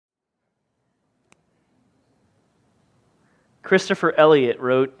Christopher Elliott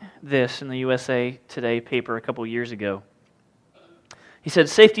wrote this in the USA Today paper a couple years ago. He said,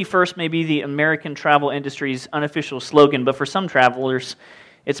 "Safety first may be the American travel industry's unofficial slogan, but for some travelers,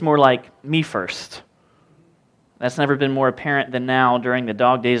 it's more like me first. That's never been more apparent than now during the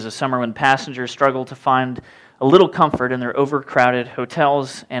dog days of summer when passengers struggle to find a little comfort in their overcrowded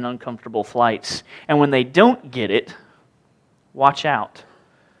hotels and uncomfortable flights. And when they don't get it, watch out."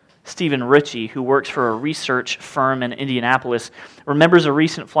 Stephen Ritchie, who works for a research firm in Indianapolis, remembers a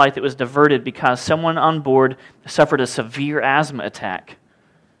recent flight that was diverted because someone on board suffered a severe asthma attack.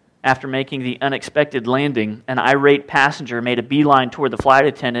 After making the unexpected landing, an irate passenger made a beeline toward the flight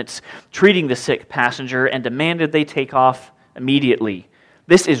attendants treating the sick passenger and demanded they take off immediately.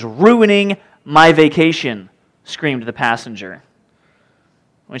 "This is ruining my vacation," screamed the passenger.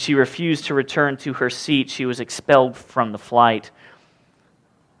 When she refused to return to her seat, she was expelled from the flight.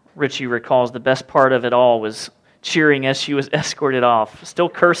 Ritchie recalls the best part of it all was cheering as she was escorted off, still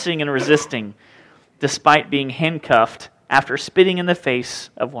cursing and resisting, despite being handcuffed after spitting in the face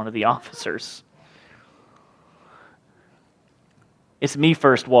of one of the officers. It's me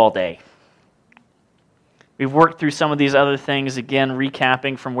first wall day. We've worked through some of these other things, again,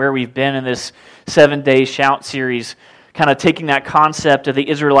 recapping from where we've been in this 7-day Shout series, kind of taking that concept of the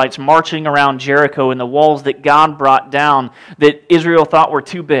Israelites marching around Jericho and the walls that God brought down that Israel thought were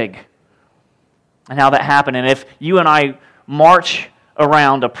too big, and how that happened. And if you and I march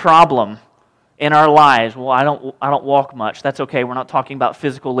around a problem in our lives, well, I don't walk much. That's okay. We're not talking about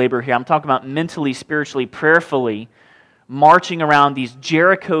physical labor here. I'm talking about mentally, spiritually, prayerfully marching around these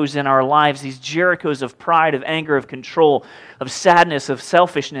Jerichos in our lives, these Jerichos of pride, of anger, of control, of sadness, of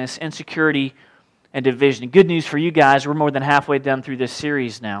selfishness, insecurity, and division. Good news for you guys, we're more than halfway done through this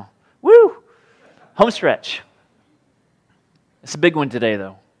series now. Woo! Home stretch. It's a big one today,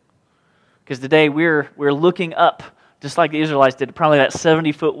 though, because today we're looking up, just like the Israelites did, probably that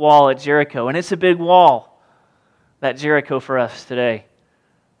 70-foot wall at Jericho, and it's a big wall, that Jericho for us today.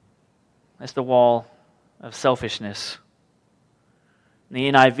 It's the wall of selfishness. In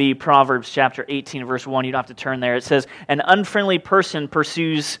the NIV, Proverbs chapter 18, verse 1, you don't have to turn there. It says, "An unfriendly person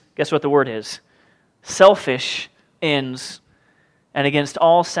pursues," guess what the word is? "Selfish ends, and against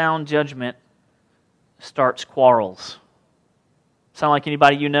all sound judgment starts quarrels." Sound like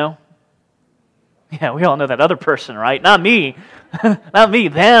anybody you know? Yeah, we all know that other person, right? Not me. Not me.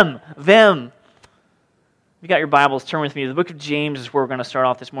 Them. If you got your Bibles, turn with me. The book of James is where we're going to start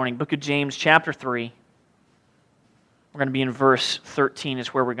off this morning. Book of James, chapter 3. We're going to be in verse 13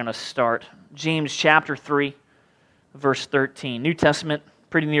 is where we're going to start. James chapter 3, verse 13. New Testament,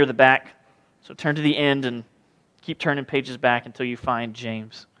 pretty near the back. So turn to the end and keep turning pages back until you find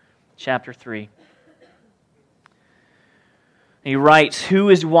James chapter 3. He writes, "Who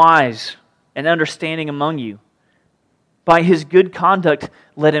is wise and understanding among you? By his good conduct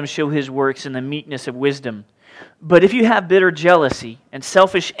let him show his works in the meekness of wisdom. But if you have bitter jealousy and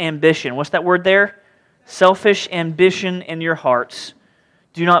selfish ambition," what's that word there? "Selfish ambition in your hearts,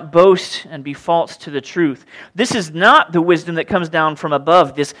 do not boast and be false to the truth. This is not the wisdom that comes down from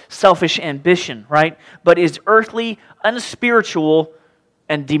above, this selfish ambition, right? But is earthly, unspiritual,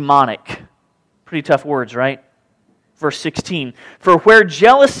 and demonic." Pretty tough words, right? Verse 16, "For where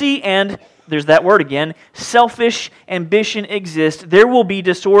jealousy and," there's that word again, "selfish ambition exist, there will be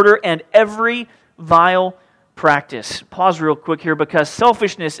disorder and every vile practice." Pause real quick here, because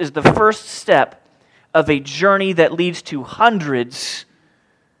selfishness is the first step of a journey that leads to hundreds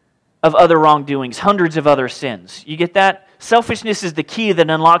of other wrongdoings, hundreds of other sins. You get that? Selfishness is the key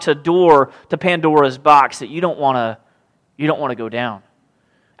that unlocks a door to Pandora's box that you don't want to go down.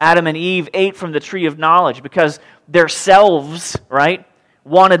 Adam and Eve ate from the tree of knowledge because their selves, right,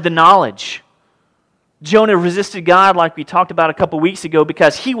 wanted the knowledge. Jonah resisted God like we talked about a couple weeks ago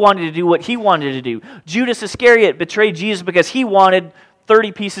because he wanted to do what he wanted to do. Judas Iscariot betrayed Jesus because he wanted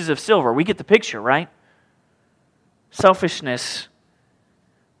 30 pieces of silver. We get the picture, right? Selfishness,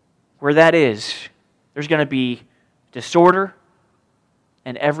 where that is, there's going to be disorder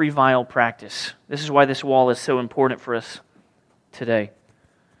and every vile practice. This is why this wall is so important for us today.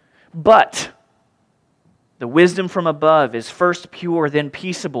 But the wisdom from above is first pure, then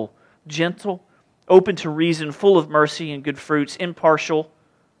peaceable, gentle, open to reason, full of mercy and good fruits, impartial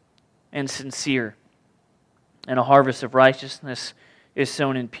and sincere. And a harvest of righteousness is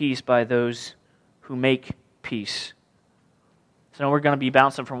sown in peace by those who make peace. So we're going to be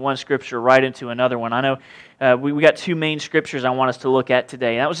bouncing from one scripture right into another one. I know we got two main scriptures I want us to look at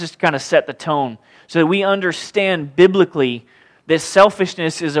today. And that was just to kind of set the tone so that we understand biblically that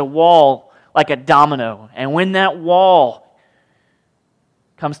selfishness is a wall like a domino. And when that wall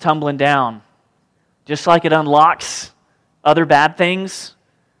comes tumbling down, just like it unlocks other bad things,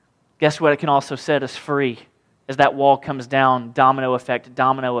 guess what? It can also set us free as that wall comes down. Domino effect,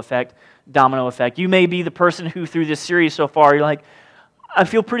 domino effect, domino effect. You may be the person who, through this series so far, you're like, I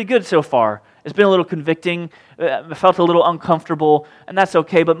feel pretty good so far. It's been a little convicting. I felt a little uncomfortable, and that's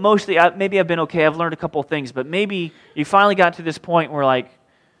okay. But mostly, maybe I've been okay. I've learned a couple of things. But maybe you finally got to this point where, like,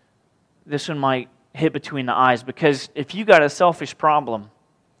 this one might hit between the eyes. Because if you got a selfish problem,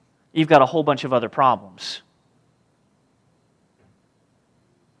 you've got a whole bunch of other problems.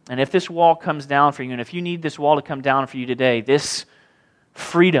 And if this wall comes down for you, and if you need this wall to come down for you today, this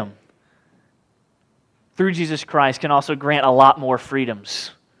freedom through Jesus Christ can also grant a lot more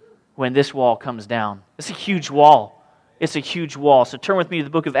freedoms when this wall comes down. It's a huge wall. It's a huge wall. So turn with me to the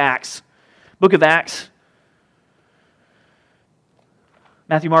book of Acts. Book of Acts.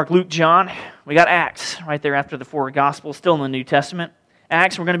 Matthew, Mark, Luke, John. We got Acts right there after the four Gospels, still in the New Testament.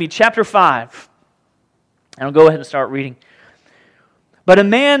 Acts, we're going to be chapter 5. And I'll go ahead and start reading. But a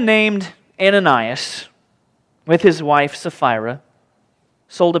man named Ananias, with his wife Sapphira,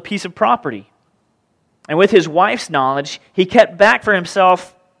 sold a piece of property. And with his wife's knowledge, he kept back for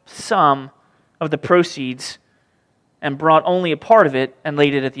himself some of the proceeds and brought only a part of it and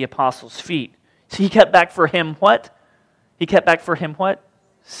laid it at the apostles' feet. So he kept back for him what? He kept back for him what?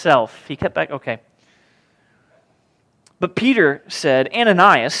 Self. He kept back, okay. But Peter said,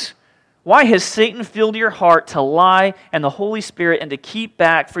 Ananias, why has Satan filled your heart to lie and the Holy Spirit and to keep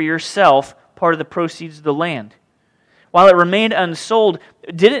back for yourself part of the proceeds of the land? While it remained unsold,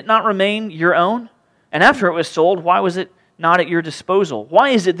 did it not remain your own? And after it was sold, why was it not at your disposal? Why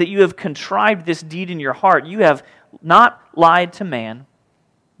is it that you have contrived this deed in your heart? You have not lied to man,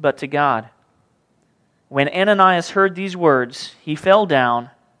 but to God. When Ananias heard these words, he fell down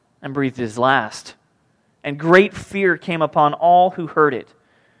and breathed his last. And great fear came upon all who heard it.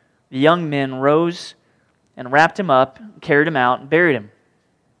 The young men rose and wrapped him up, carried him out, and buried him.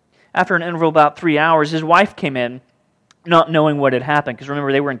 After an interval of about 3 hours, his wife came in, not knowing what had happened, because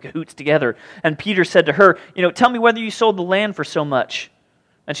remember, they were in cahoots together. And Peter said to her, tell me whether you sold the land for so much.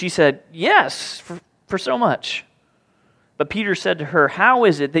 And she said, yes, for so much. But Peter said to her, how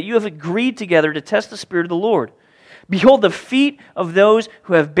is it that you have agreed together to test the Spirit of the Lord? Behold, the feet of those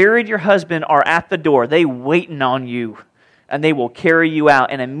who have buried your husband are at the door. They waiting on you, and they will carry you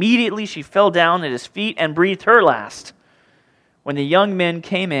out. And immediately she fell down at his feet and breathed her last. When the young men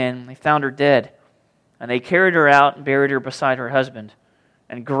came in, they found her dead. And they carried her out and buried her beside her husband.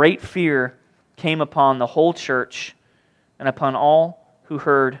 And great fear came upon the whole church and upon all who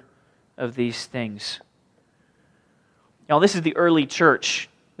heard of these things. Now, this is the early church.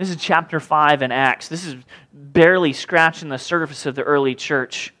 This is chapter 5 in Acts. This is barely scratching the surface of the early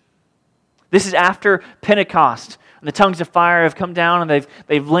church. This is after Pentecost. And the tongues of fire have come down, and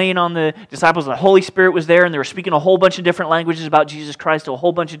they've lain on the disciples, and the Holy Spirit was there, and they were speaking a whole bunch of different languages about Jesus Christ to a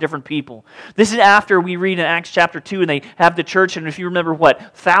whole bunch of different people. This is after we read in Acts chapter 2, and they have the church, and if you remember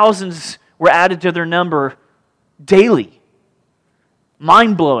thousands were added to their number daily.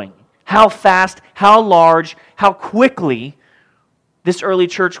 Mind-blowing. How fast, how large, how quickly this early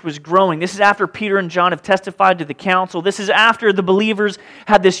church was growing. This is after Peter and John have testified to the council. This is after the believers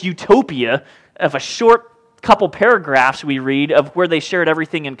had this utopia of a short couple paragraphs we read of where they shared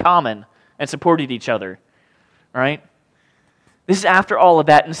everything in common and supported each other. Right? This is after all of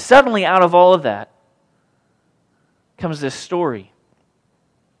that, and suddenly out of all of that comes this story.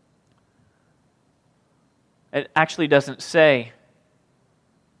 It actually doesn't say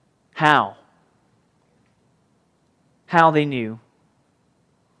how they knew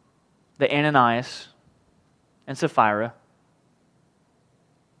that Ananias and Sapphira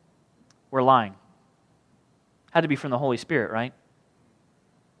were lying. Had to be from the Holy Spirit, right?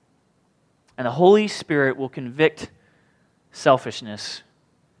 And the Holy Spirit will convict selfishness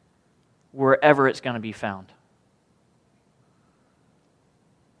wherever it's going to be found.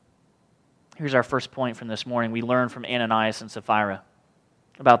 Here's our first point from this morning. We learn from Ananias and Sapphira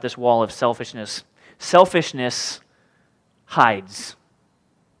about this wall of selfishness. Selfishness hides.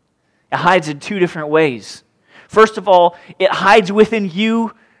 It hides in two different ways. First of all, it hides within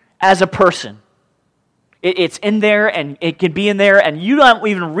you as a person. It's in there, and it can be in there, and you don't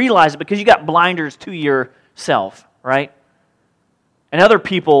even realize it because you got blinders to yourself, right? And other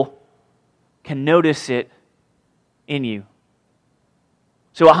people can notice it in you.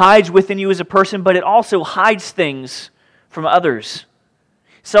 So it hides within you as a person, but it also hides things from others.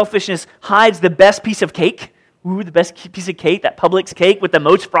 Selfishness hides the best piece of cake. Ooh, the best piece of cake, that Publix cake with the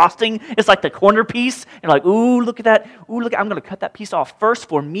most frosting. It's like the corner piece. And you're like, ooh, look at that. Ooh, look, I'm going to cut that piece off first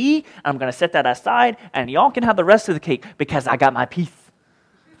for me. I'm going to set that aside, and y'all can have the rest of the cake because I got my piece.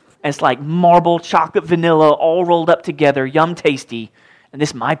 and it's like marble, chocolate, vanilla, all rolled up together, yum tasty. And this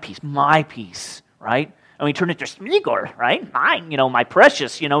is my piece, right? And we turn it to Smeagol, right? Mine, my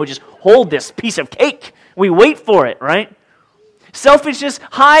precious, we just hold this piece of cake. We wait for it, right? Selfishness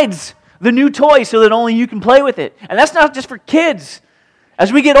hides the new toy so that only you can play with it. And that's not just for kids.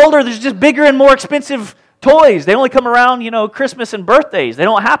 As we get older, there's just bigger and more expensive toys. They only come around, Christmas and birthdays. They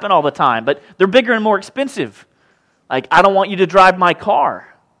don't happen all the time, but they're bigger and more expensive. Like, I don't want you to drive my car.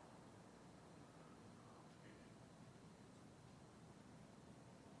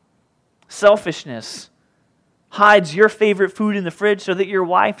 Selfishness hides your favorite food in the fridge so that your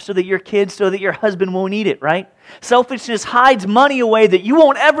wife, so that your kids, so that your husband won't eat it, right? Selfishness hides money away that you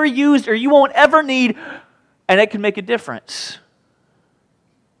won't ever use or you won't ever need, and it can make a difference.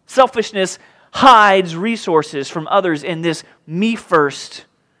 Selfishness hides resources from others in this me-first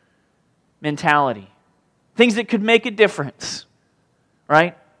mentality. Things that could make a difference,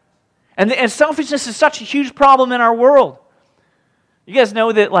 right? And selfishness is such a huge problem in our world. You guys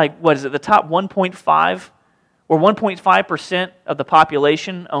know that, the top 1.5 or 1.5% of the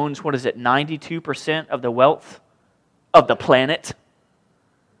population owns, 92% of the wealth of the planet?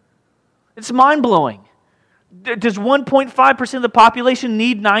 It's mind-blowing. Does 1.5% of the population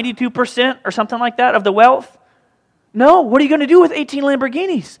need 92% or something like that of the wealth? No. What are you going to do with 18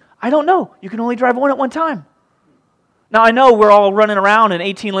 Lamborghinis? I don't know. You can only drive one at one time. Now, I know we're all running around in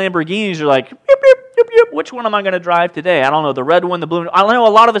 18 Lamborghinis. You're like, yip, yip, yip, yip. Which one am I going to drive today? I don't know, the red one, the blue one. I know a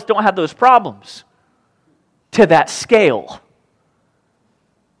lot of us don't have those problems to that scale.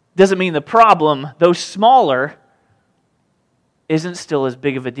 Doesn't mean the problem, though smaller, isn't still as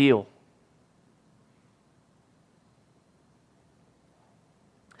big of a deal.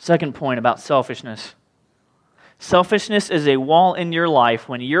 Second point about selfishness. Selfishness is a wall in your life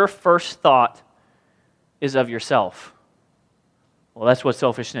when your first thought is of yourself. Well, that's what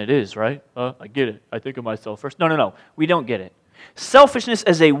selfishness is, right? I get it. I think of myself first. No. We don't get it. Selfishness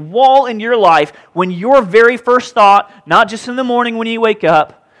is a wall in your life when your very first thought, not just in the morning when you wake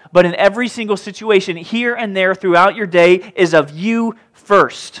up, but in every single situation here and there throughout your day, is of you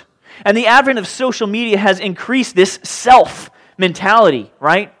first. And the advent of social media has increased this self mentality,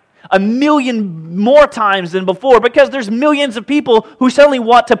 right? 1 million more times than before, because there's millions of people who suddenly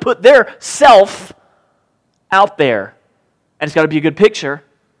want to put their self out there. And it's got to be a good picture.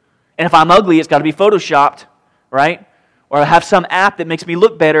 And if I'm ugly, it's got to be photoshopped, right? Or I have some app that makes me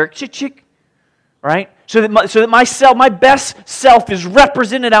look better, chick, right? So that my best self is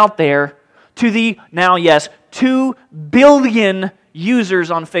represented out there to the, now yes, 2 billion users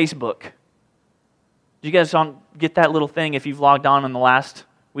on Facebook. Did you guys get that little thing if you've logged on in the last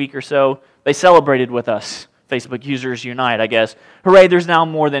week or so? They celebrated with us. Facebook users unite, I guess. Hooray, there's now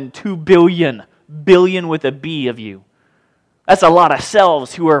more than 2 billion with a B of you. That's a lot of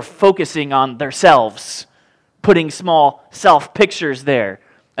selves who are focusing on their selves, putting small self pictures there,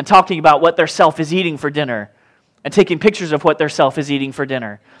 and talking about what their self is eating for dinner, and taking pictures of what their self is eating for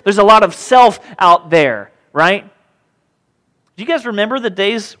dinner. There's a lot of self out there, right? Do you guys remember the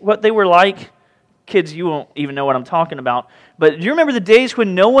days, what they were like? Kids, you won't even know what I'm talking about. But do you remember the days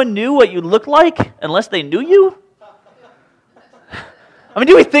when no one knew what you looked like unless they knew you? I mean,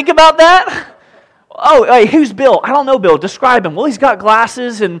 do we think about that? Oh, hey, who's Bill? I don't know Bill. Describe him. Well, he's got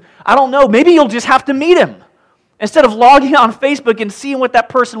glasses, and I don't know. Maybe you'll just have to meet him. Instead of logging on Facebook and seeing what that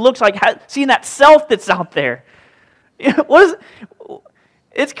person looks like, seeing that self that's out there.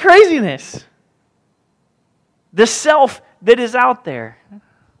 It's craziness. The self that is out there.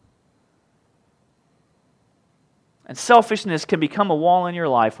 And selfishness can become a wall in your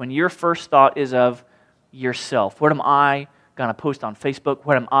life when your first thought is of yourself. What am I going to post on Facebook?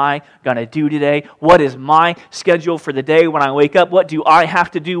 What am I going to do today? What is my schedule for the day when I wake up? What do I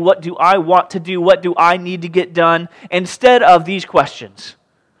have to do? What do I want to do? What do I need to get done? Instead of these questions.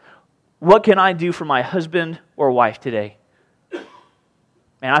 What can I do for my husband or wife today?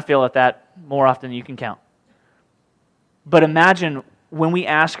 Man, I fail at that more often than you can count. But imagine when we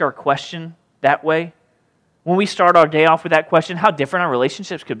ask our question that way, when we start our day off with that question, how different our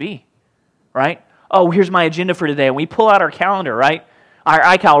relationships could be, right? Oh, here's my agenda for today. And we pull out our calendar, right? Our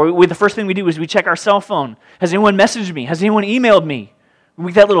iCal. The first thing we do is we check our cell phone. Has anyone messaged me? Has anyone emailed me?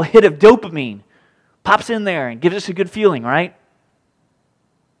 We get that little hit of dopamine. Pops in there and gives us a good feeling, right?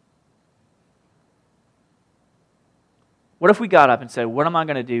 What if we got up and said, what am I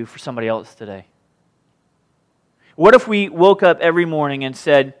going to do for somebody else today? What if we woke up every morning and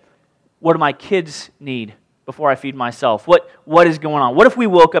said, what do my kids need before I feed myself? What is going on? What if we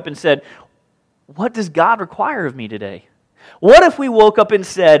woke up and said, what does God require of me today? What if we woke up and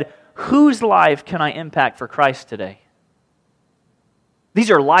said, whose life can I impact for Christ today? These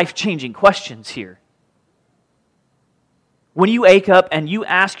are life-changing questions here. When you wake up and you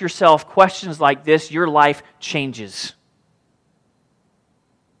ask yourself questions like this, your life changes.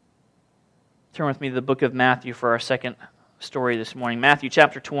 Turn with me to the book of Matthew for our second story this morning. Matthew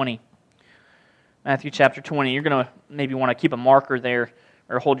chapter 20. Matthew chapter 20. You're going to maybe want to keep a marker there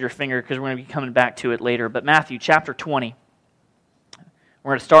or hold your finger because we're going to be coming back to it later. But Matthew chapter 20. We're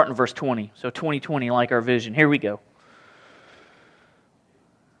going to start in verse 20. So 2020 like our vision. Here we go.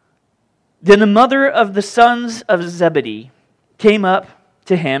 Then the mother of the sons of Zebedee came up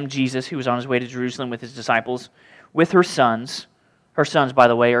to him, Jesus, who was on his way to Jerusalem with his disciples, with her sons. Her sons, by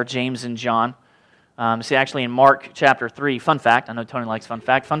the way, are James and John. Actually in Mark chapter 3, fun fact, I know Tony likes fun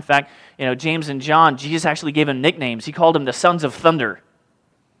fact, James and John, Jesus actually gave them nicknames. He called them the sons of thunder.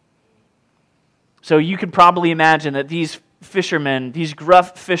 So you could probably imagine that these fishermen, these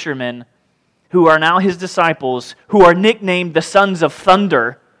gruff fishermen, who are now his disciples, who are nicknamed the sons of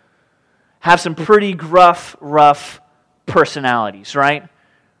thunder, have some pretty gruff, rough personalities, right?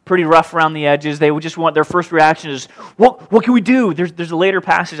 Pretty rough around the edges. They would just want, their first reaction is, what can we do? There's a later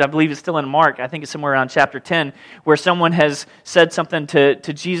passage, I believe it's still in Mark, I think it's somewhere around chapter 10, where someone has said something to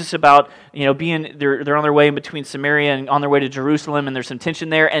Jesus about, they're on their way in between Samaria and on their way to Jerusalem, and there's some tension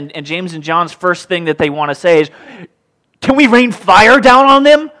there, and James and John's first thing that they want to say is, can we rain fire down on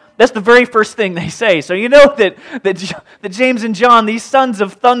them? That's the very first thing they say. So you know that James and John, these sons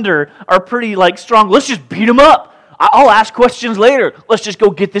of thunder, are pretty strong. Let's just beat them up. I'll ask questions later. Let's just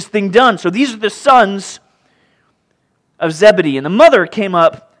go get this thing done. So these are the sons of Zebedee. And the mother came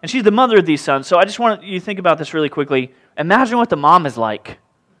up, and she's the mother of these sons. So I just want you to think about this really quickly. Imagine what the mom is like.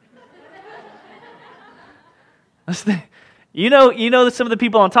 You know some of the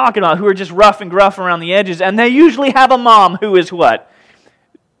people I'm talking about who are just rough and gruff around the edges, and they usually have a mom who is what?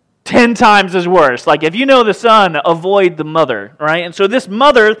 10 times as worse. If you know the son, avoid the mother, right? And so this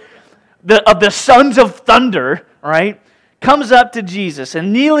mother of the sons of thunder, right, comes up to Jesus,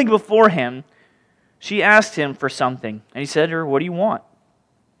 and kneeling before him, she asked him for something. And he said to her, what do you want?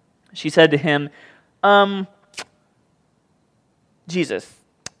 She said to him, Jesus,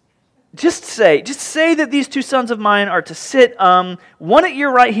 just say that these two sons of mine are to sit, one at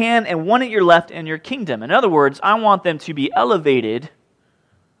your right hand and one at your left in your kingdom. In other words, I want them to be elevated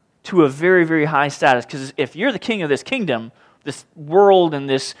to a very, very high status. Because if you're the king of this kingdom, this world and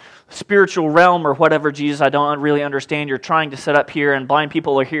this spiritual realm or whatever, Jesus, I don't really understand, you're trying to set up here, and blind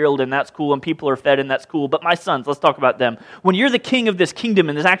people are healed, and that's cool, and people are fed, and that's cool. But my sons, let's talk about them. When you're the king of this kingdom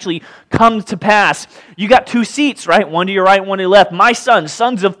and this actually comes to pass, you got 2 seats, right? One to your right, one to your left. My sons,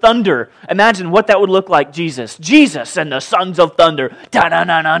 sons of thunder. Imagine what that would look like, Jesus. Jesus and the sons of thunder.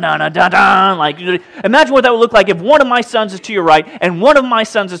 Da-da-na-na-na-na-da-da. Imagine what that would look like if one of my sons is to your right and one of my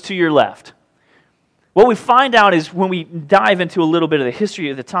sons is to your left. What we find out is when we dive into a little bit of the history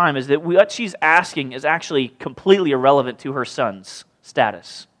of the time is that what she's asking is actually completely irrelevant to her son's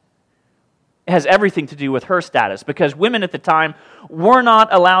status. It has everything to do with her status, because women at the time were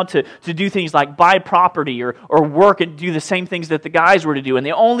not allowed to do things like buy property or work and do the same things that the guys were to do. And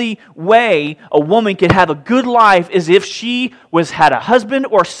the only way a woman could have a good life is if she had a husband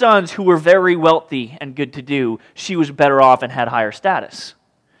or sons who were very wealthy and good to do. She was better off and had higher status.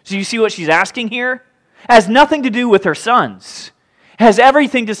 So you see what she's asking here? Has nothing to do with her sons. Has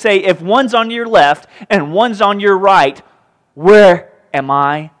everything to say, if one's on your left and one's on your right, where am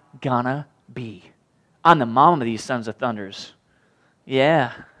I gonna be? I'm the mom of these sons of thunders.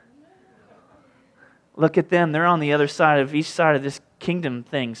 Yeah. Look at them. They're on the other side of each side of this kingdom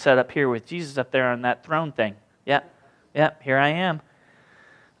thing set up here with Jesus up there on that throne thing. Yep, here I am.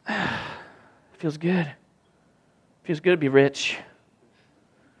 Feels good. Feels good to be rich.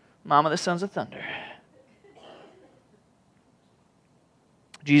 Mom of the sons of thunder.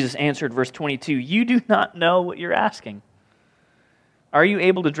 Jesus answered, verse 22, you do not know what you're asking. Are you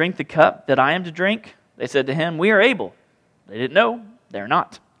able to drink the cup that I am to drink? They said to him, we are able. They didn't know. They're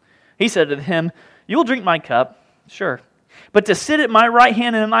not. He said to him, you will drink my cup, sure. But to sit at my right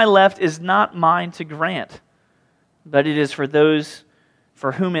hand and at my left is not mine to grant, but it is for those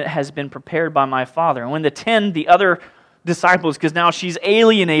for whom it has been prepared by my Father. And when the other disciples, because now she's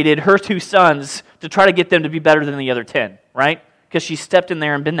alienated her 2 sons to try to get them to be better than the other 10, right? Because she stepped in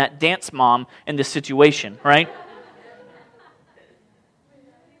there and been that dance mom in this situation, right?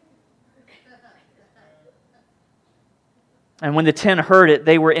 And when the 10 heard it,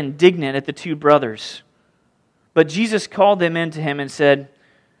 they were indignant at the 2 brothers. But Jesus called them in to him and said,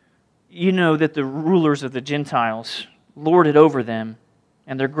 you know that the rulers of the Gentiles lord it over them,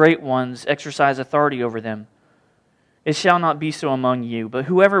 and their great ones exercise authority over them. It shall not be so among you, but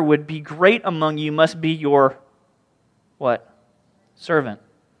whoever would be great among you must be your, what? servant.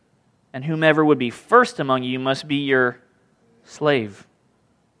 And whomever would be first among you must be your slave,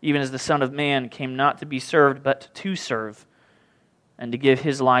 even as the Son of Man came not to be served, but to serve, and to give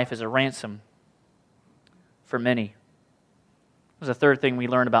his life as a ransom for many. There's a third thing we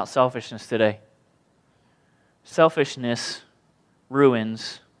learned about selfishness today. Selfishness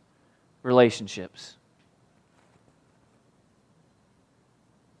ruins relationships.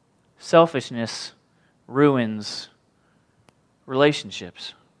 Selfishness ruins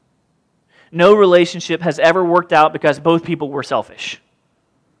relationships. No relationship has ever worked out because both people were selfish.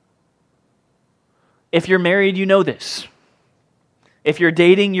 If you're married, you know this. If you're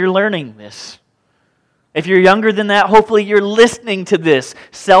dating, you're learning this. If you're younger than that, hopefully you're listening to this.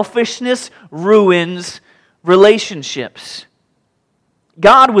 Selfishness ruins relationships.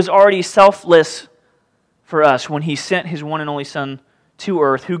 God was already selfless for us when He sent His one and only Son to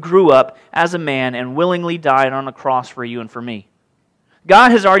earth, who grew up as a man and willingly died on a cross for you and for me.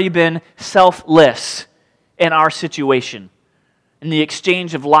 God has already been selfless in our situation, in the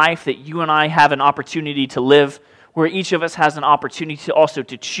exchange of life that you and I have an opportunity to live, where each of us has an opportunity to also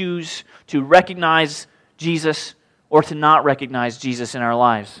to choose to recognize Jesus or to not recognize Jesus in our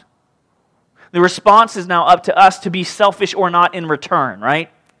lives. The response is now up to us to be selfish or not in return, right?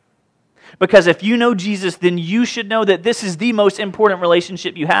 Because if you know Jesus, then you should know that this is the most important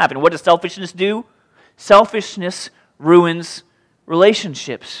relationship you have. And what does selfishness do? Selfishness ruins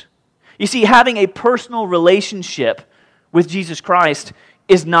relationships. You see, having a personal relationship with Jesus Christ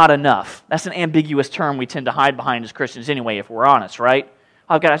is not enough. That's an ambiguous term we tend to hide behind as Christians anyway, if we're honest, right?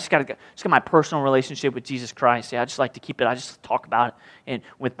 I just got my personal relationship with Jesus Christ. Yeah, I just like to keep it. I just talk about it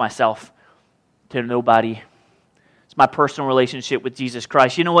with myself to nobody. It's my personal relationship with Jesus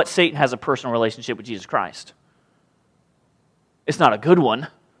Christ. You know what? Satan has a personal relationship with Jesus Christ. It's not a good one.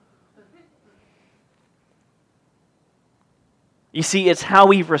 You see, it's how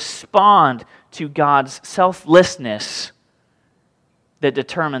we respond to God's selflessness that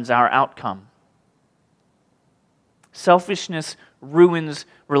determines our outcome. Selfishness ruins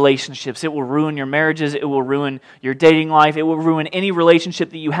relationships. It will ruin your marriages. It will ruin your dating life. It will ruin any relationship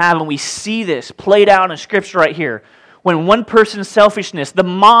that you have. And we see this played out in Scripture right here. When one person's selfishness, the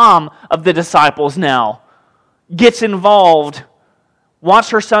mom of the disciples now, gets involved, wants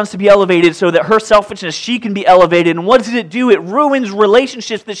her sons to be elevated so that her selfishness, she can be elevated. And what does it do? It ruins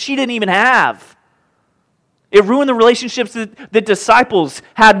relationships that she didn't even have. It ruined the relationships that the disciples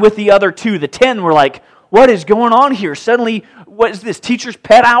had with the other two. The 10 were like, what is going on here? Suddenly, what is this, teacher's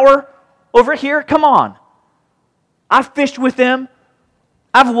pet hour over here? Come on. I've fished with them.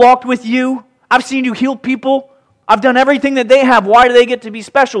 I've walked with you. I've seen you heal people. I've done everything that they have. Why do they get to be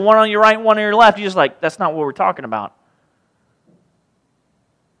special? One on your right, one on your left. You're just like, that's not what we're talking about.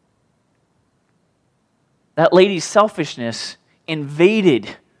 That lady's selfishness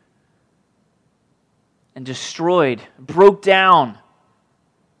invaded and destroyed, broke down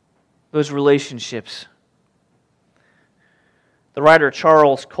those relationships. The writer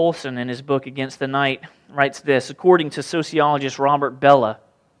Charles Colson, in his book Against the Night, writes this: according to sociologist Robert Bellah,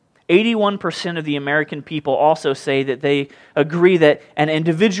 81% of the American people also say that they agree that an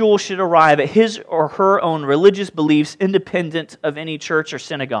individual should arrive at his or her own religious beliefs independent of any church or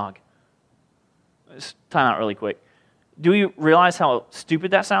synagogue. Let's time out really quick. Do you realize how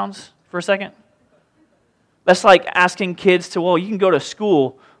stupid that sounds for a second? That's like asking kids to, well, you can go to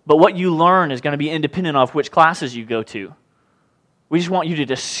school, but what you learn is going to be independent of which classes you go to. We just want you to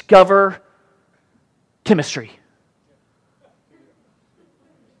discover chemistry.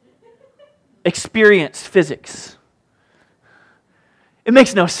 Experience physics. It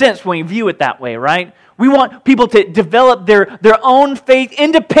makes no sense when you view it that way, right? We want people to develop their own faith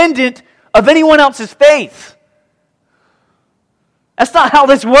independent of anyone else's faith. That's not how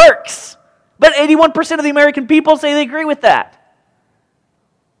this works. But 81% of the American people say they agree with that.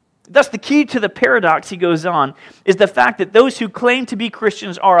 Thus, the key to the paradox, he goes on, is the fact that those who claim to be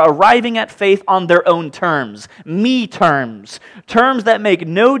Christians are arriving at faith on their own terms, me terms, terms that make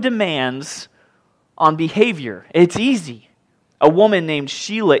no demands on behavior. It's easy. A woman named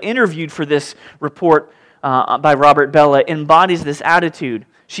Sheila, interviewed for this report by Robert Bellah, embodies this attitude.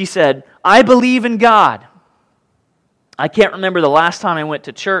 She said, I believe in God. I can't remember the last time I went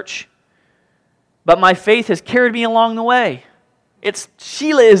to church, but my faith has carried me along the way. It's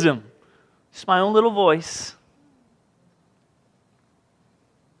Sheilaism. It's my own little voice.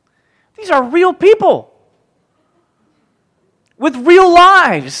 These are real people with real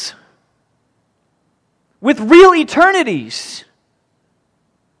lives, with real eternities.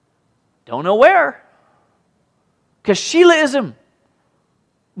 Don't know where, because Sheilaism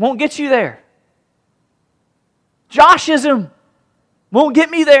won't get you there. Joshism won't get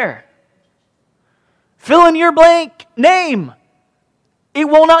me there. Fill in your blank name. It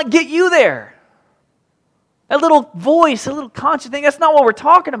will not get you there. That little voice, a little conscious thing, that's not what we're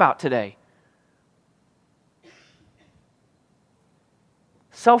talking about today.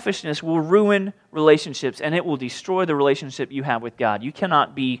 Selfishness will ruin relationships, and it will destroy the relationship you have with God. You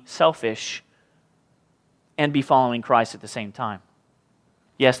cannot be selfish and be following Christ at the same time.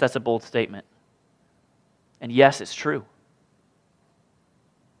 Yes, that's a bold statement. And yes, it's true.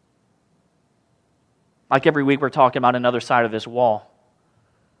 Like every week, we're talking about another side of this wall.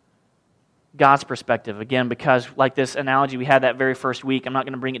 God's perspective. Again, because like this analogy we had that very first week, I'm not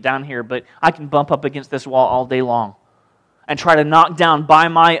going to bring it down here, but I can bump up against this wall all day long and try to knock down by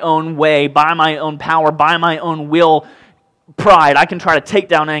my own way, by my own power, by my own will, pride. I can try to take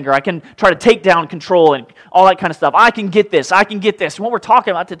down anger. I can try to take down control and all that kind of stuff. I can get this. I can get this. And what we're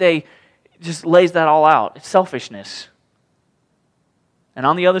talking about today just lays that all out. It's selfishness. And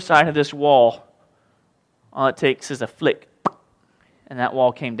on the other side of this wall, all it takes is a flick. And that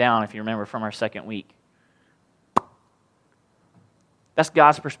wall came down, if you remember, from our second week. That's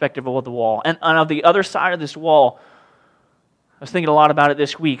God's perspective of the wall. And on the other side of this wall, I was thinking a lot about it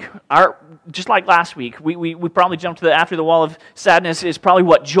this week. Just like last week, we probably jumped to after the wall of sadness is probably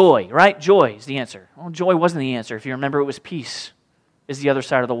what? Joy, right? Joy is the answer. Well, joy wasn't the answer. If you remember, it was peace is the other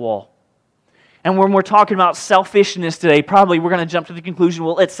side of the wall. And when we're talking about selfishness today, probably we're going to jump to the conclusion,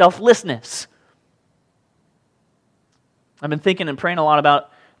 well, it's selflessness. I've been thinking and praying a lot about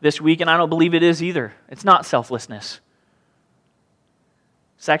this week, and I don't believe it is either. It's not selflessness.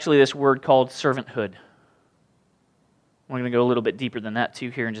 It's actually this word called servanthood. We're going to go a little bit deeper than that too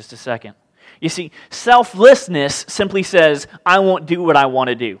here in just a second. You see, selflessness simply says, I won't do what I want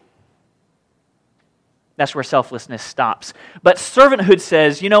to do. That's where selflessness stops. But servanthood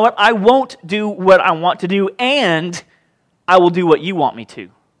says, you know what? I won't do what I want to do, and I will do what you want me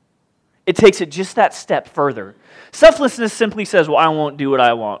to. It takes it just that step further. Selflessness simply says, well, I won't do what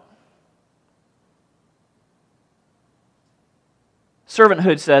I want.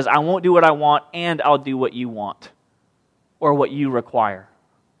 Servanthood says, I won't do what I want, and I'll do what you want, or what you require.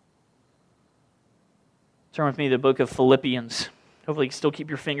 Turn with me to the book of Philippians. Hopefully you can still keep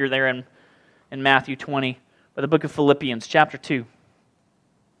your finger there in Matthew 20. But the book of Philippians, chapter 2.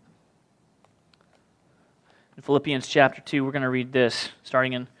 In Philippians chapter 2, we're going to read this,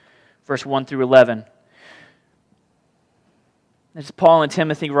 starting in verse 1 through 11. It's Paul and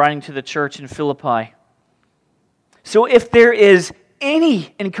Timothy writing to the church in Philippi. So if there is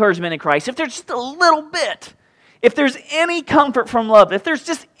any encouragement in Christ, if there's just a little bit, if there's any comfort from love, if there's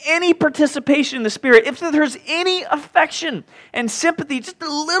just any participation in the Spirit, if there's any affection and sympathy, just a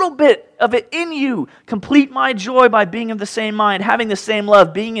little bit of it in you, complete my joy by being of the same mind, having the same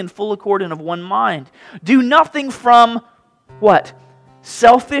love, being in full accord and of one mind. Do nothing from what?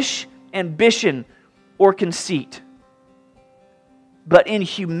 Selfish ambition or conceit, but in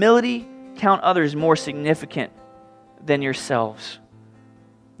humility count others more significant than yourselves.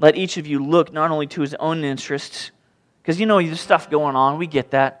 Let each of you look not only to his own interests, because you know there's stuff going on, we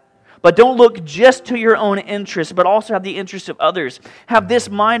get that, but don't look just to your own interests, but also have the interests of others. Have this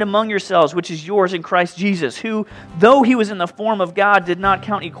mind among yourselves, which is yours in Christ Jesus, who, though he was in the form of God, did not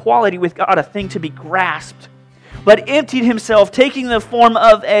count equality with God a thing to be grasped, but emptied himself, taking the form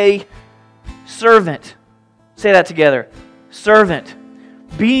of a servant. Say that together. Servant.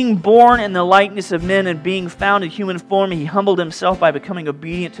 Being born in the likeness of men and being found in human form, he humbled himself by becoming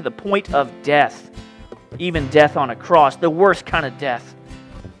obedient to the point of death, even death on a cross, the worst kind of death.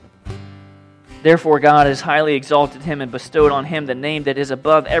 Therefore God has highly exalted him and bestowed on him the name that is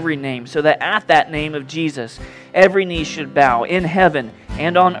above every name, so that at that name of Jesus every knee should bow in heaven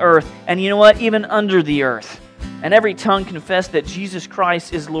and on earth, and you know what? Even under the earth. And every tongue confess that Jesus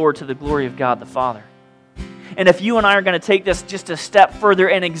Christ is Lord to the glory of God the Father. And if you and I are going to take this just a step further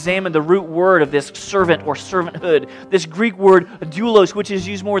and examine the root word of this servant or servanthood, this Greek word doulos, which is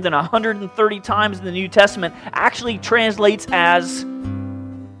used more than 130 times in the New Testament, actually translates as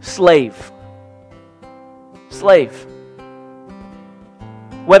slave. Slave.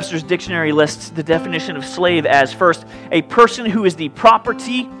 Webster's dictionary lists the definition of slave as, first, a person who is the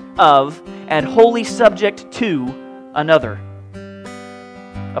property of and wholly subject to another.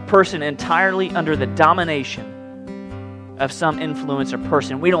 A person entirely under the domination of some influence or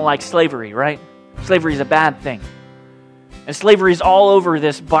person. We don't like slavery, right? Slavery is a bad thing. And slavery is all over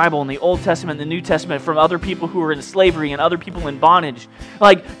this Bible in the Old Testament and the New Testament from other people who were in slavery and other people in bondage.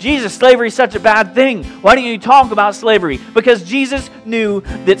 Like, Jesus, slavery is such a bad thing. Why don't you talk about slavery? Because Jesus knew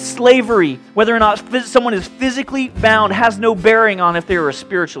that slavery, whether or not someone is physically bound, has no bearing on if they were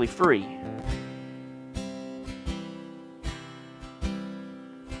spiritually free.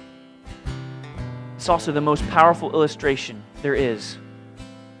 It's also the most powerful illustration there is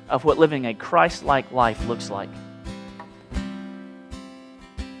of what living a Christ-like life looks like.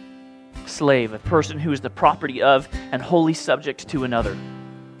 Slave, a person who is the property of and wholly subject to another.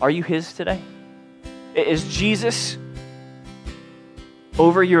 Are you His today? Is Jesus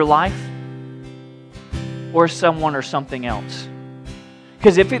over your life? Or someone or something else?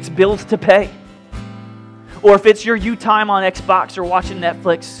 Because if it's bills to pay, or if it's your you time on Xbox or watching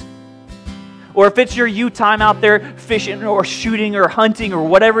Netflix, or if it's your you time out there fishing or shooting or hunting or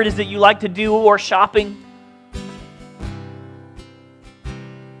whatever it is that you like to do, or shopping,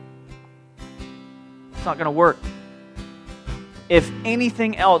 it's not going to work. If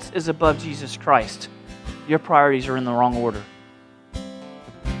anything else is above Jesus Christ, your priorities are in the wrong order.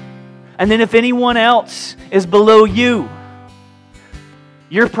 And then if anyone else is below you,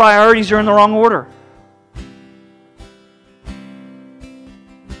 your priorities are in the wrong order.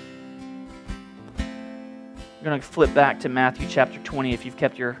 We're going to flip back to Matthew chapter 20 if you've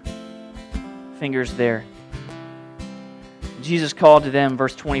kept your fingers there. Jesus called to them,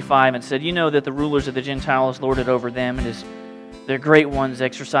 verse 25, and said, "You know that the rulers of the Gentiles lord it over them, and their great ones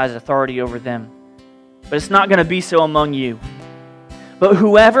exercise authority over them. But it's not going to be so among you. But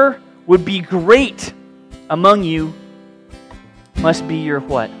whoever would be great among you must be your"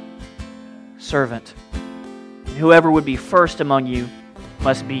 what? "Servant. And whoever would be first among you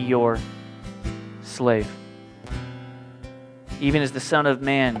must be your slave. Even as the Son of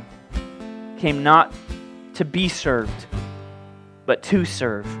Man came not to be served, but to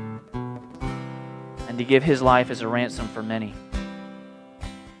serve, and to give His life as a ransom for many."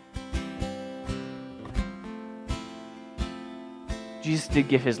 Jesus did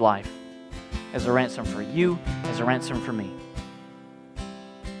give His life as a ransom for you, as a ransom for me.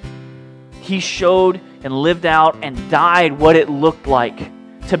 He showed and lived out and died what it looked like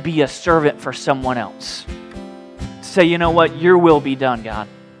to be a servant for someone else. To say, you know what, your will be done, God,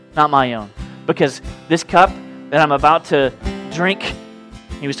 not my own. Because this cup that I'm about to drink,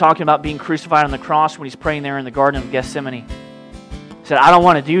 He was talking about being crucified on the cross when He's praying there in the Garden of Gethsemane. He said, I don't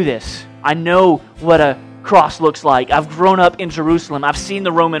want to do this. I know what a cross looks like. I've grown up in Jerusalem. I've seen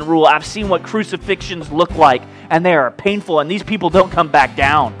the Roman rule. I've seen what crucifixions look like, and they are painful, and these people don't come back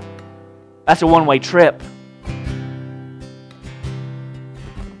down. That's a one-way trip.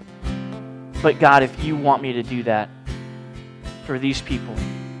 But God, if you want me to do that for these people,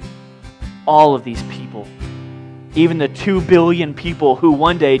 all of these people, even the 2 billion people who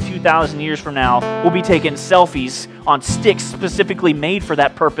one day, 2,000 years from now, will be taking selfies on sticks specifically made for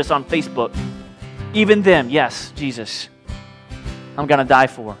that purpose on Facebook. Even them, yes, Jesus, I'm going to die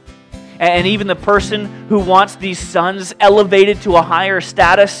for. And even the person who wants these sons elevated to a higher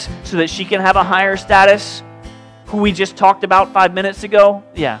status so that she can have a higher status, who we just talked about 5 minutes ago,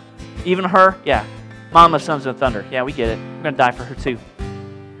 yeah, even her, yeah, Mom of Sons of Thunder, yeah, we get it. I'm going to die for her too.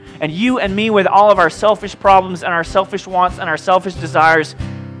 And you and me, with all of our selfish problems and our selfish wants and our selfish desires,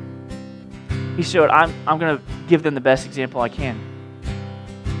 He showed, I'm going to give them the best example I can.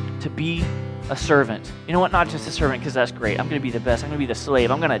 To be a servant. You know what? Not just a servant, because that's great. I'm going to be the best. I'm going to be the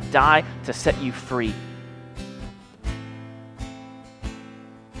slave. I'm going to die to set you free.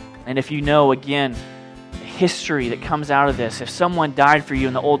 And if you know, again, the history that comes out of this, if someone died for you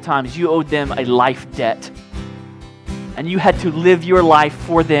in the old times, you owed them a life debt. And you had to live your life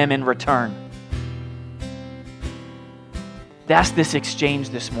for them in return. That's this exchange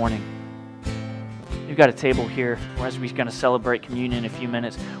this morning. We've got a table here as we're going to celebrate communion in a few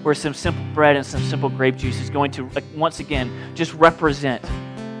minutes, where some simple bread and some simple grape juice is going to, once again, just represent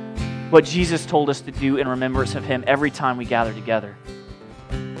what Jesus told us to do in remembrance of Him every time we gather together.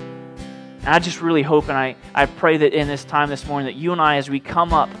 And I just really hope, and I pray that in this time this morning, that you and I, as we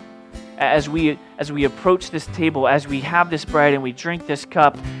come up, as we approach this table, as we have this bread and we drink this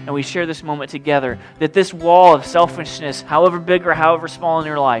cup and we share this moment together, that this wall of selfishness, however big or however small in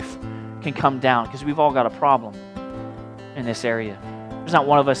your life, can come down, because we've all got a problem in this area. There's not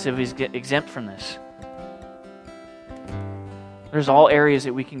one of us that is exempt from this. There's all areas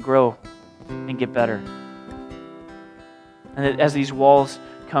that we can grow and get better. And that as these walls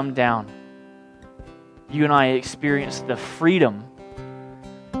come down, you and I experience the freedom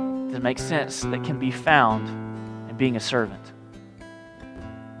that makes sense, that can be found in being a servant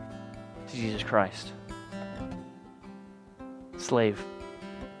to Jesus Christ. Slave.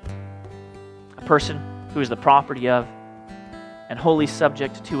 A person who is the property of and wholly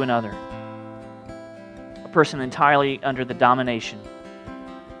subject to another. A person entirely under the domination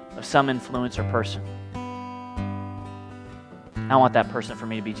of some influence or person. I want that person for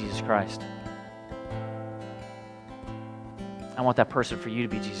me to be Jesus Christ. I want that person for you to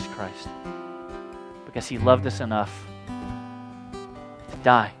be Jesus Christ. because he loved us enough to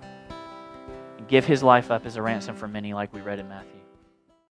die and give his life up as a ransom for many, like we read in Matthew.